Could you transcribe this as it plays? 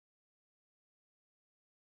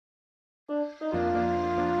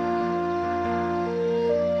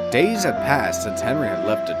Days had passed since Henry had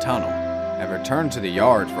left the tunnel and returned to the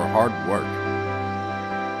yard for hard work.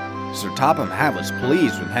 Sir Topham Hatt was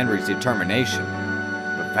pleased with Henry's determination,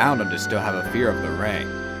 but found him to still have a fear of the rain.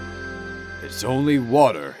 "It's only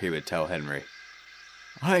water," he would tell Henry.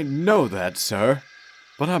 "I know that, sir,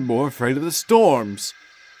 but I'm more afraid of the storms.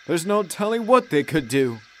 There's no telling what they could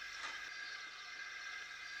do."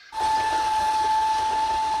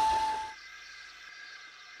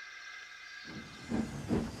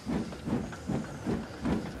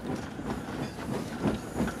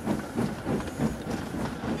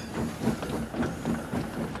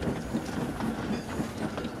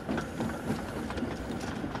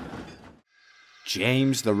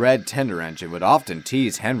 James, the red tender engine, would often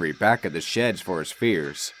tease Henry back at the sheds for his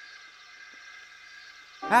fears.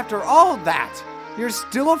 "After all that, you're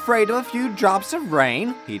still afraid of a few drops of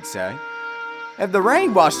rain," he'd say. "If the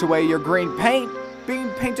rain washed away your green paint, being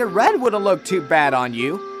painted red wouldn't look too bad on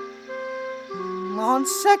you. On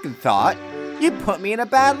second thought, you put me in a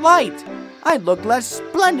bad light. I'd look less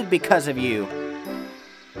splendid because of you."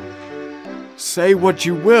 "Say what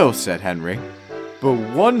you will," said Henry, "but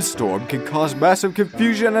one storm can cause massive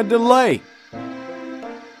confusion and delay."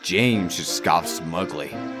 James just scoffed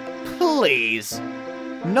smugly. "Please,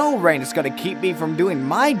 no rain is going to keep me from doing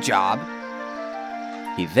my job."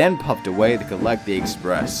 He then puffed away to collect the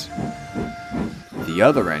express. The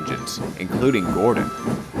other engines, including Gordon,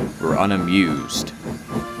 were unamused.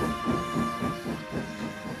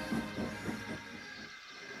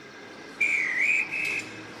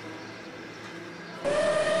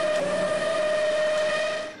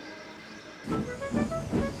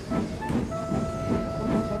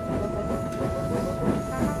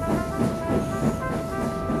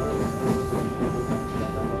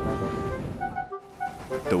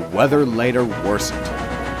 The weather later worsened.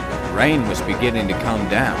 Rain was beginning to come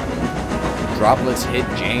down. Droplets hit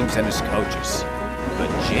James and his coaches, but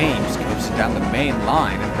James coasted down the main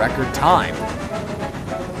line in record time.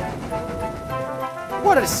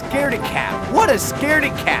 "What a scaredy cat! What a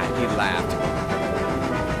scaredy cat!" he laughed.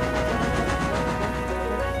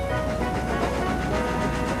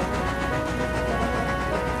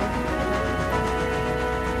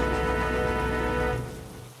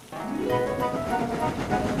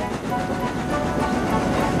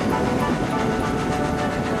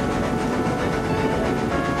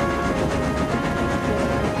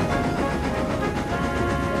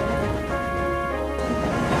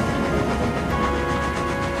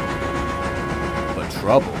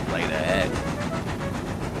 Trouble laid ahead.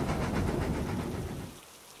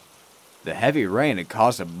 The heavy rain had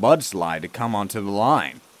caused a mudslide to come onto the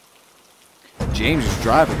line. James's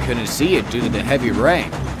driver couldn't see it due to the heavy rain,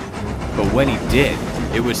 but when he did,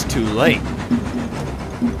 it was too late.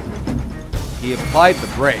 He applied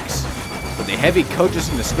the brakes, but the heavy coaches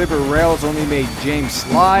and the slippery rails only made James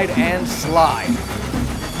slide and slide.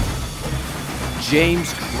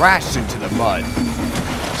 James crashed into the mud,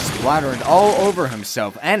 splattering all over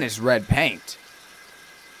himself and his red paint.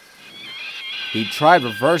 He tried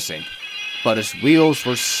reversing, but his wheels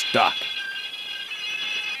were stuck.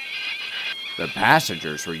 The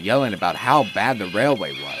passengers were yelling about how bad the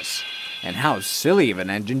railway was, and how silly of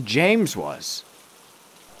an engine James was.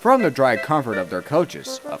 From the dry comfort of their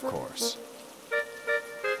coaches, of course.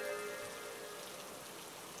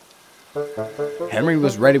 Henry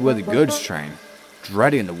was ready with the goods train,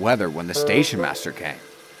 dreading the weather when the station master came.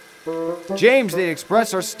 "James, the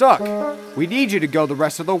express are stuck. We need you to go the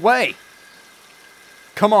rest of the way."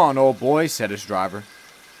 "Come on, old boy," said his driver.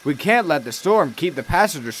 "We can't let the storm keep the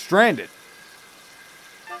passengers stranded."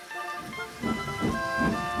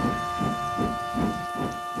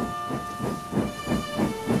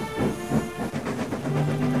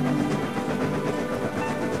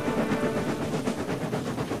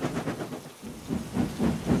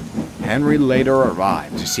 Henry later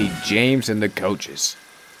arrived to see James in the coaches.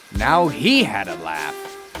 Now he had a laugh.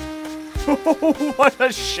 "Oh, what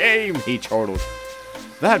a shame," he chortled.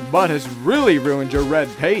 "That mud has really ruined your red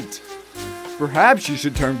paint. Perhaps you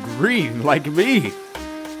should turn green like me."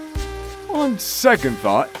 "On second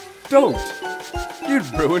thought, don't.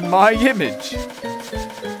 You'd ruin my image."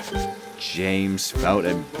 James felt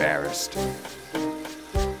embarrassed.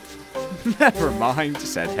 "Never mind,"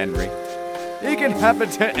 said Henry. "It can happen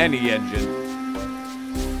to any engine."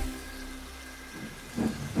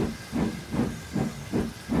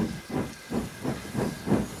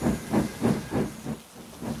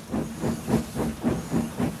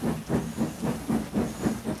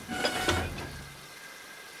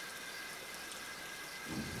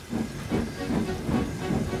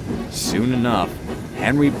 Soon enough,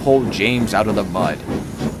 Henry pulled James out of the mud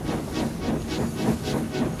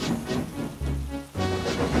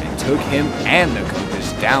and took him and the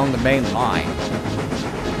compass down the main line.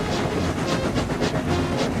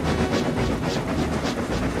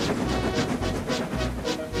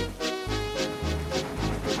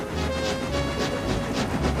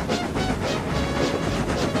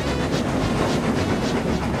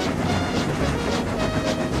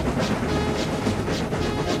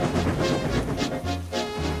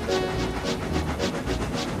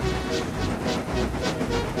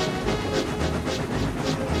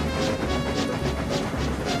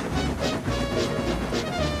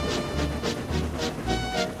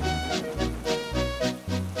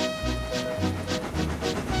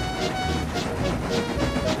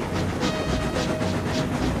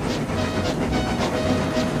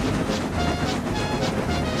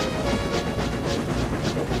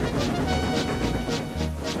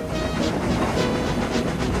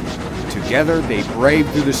 Together, they braved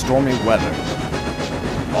through the stormy weather,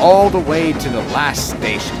 all the way to the last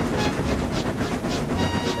station.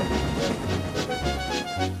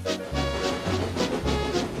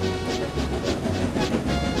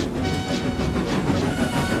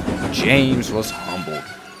 James was humbled.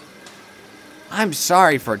 "I'm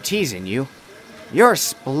sorry for teasing you. You're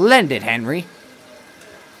splendid, Henry."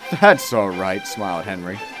 "That's all right," smiled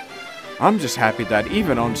Henry. "I'm just happy that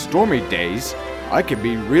even on stormy days, I can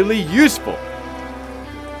be really useful."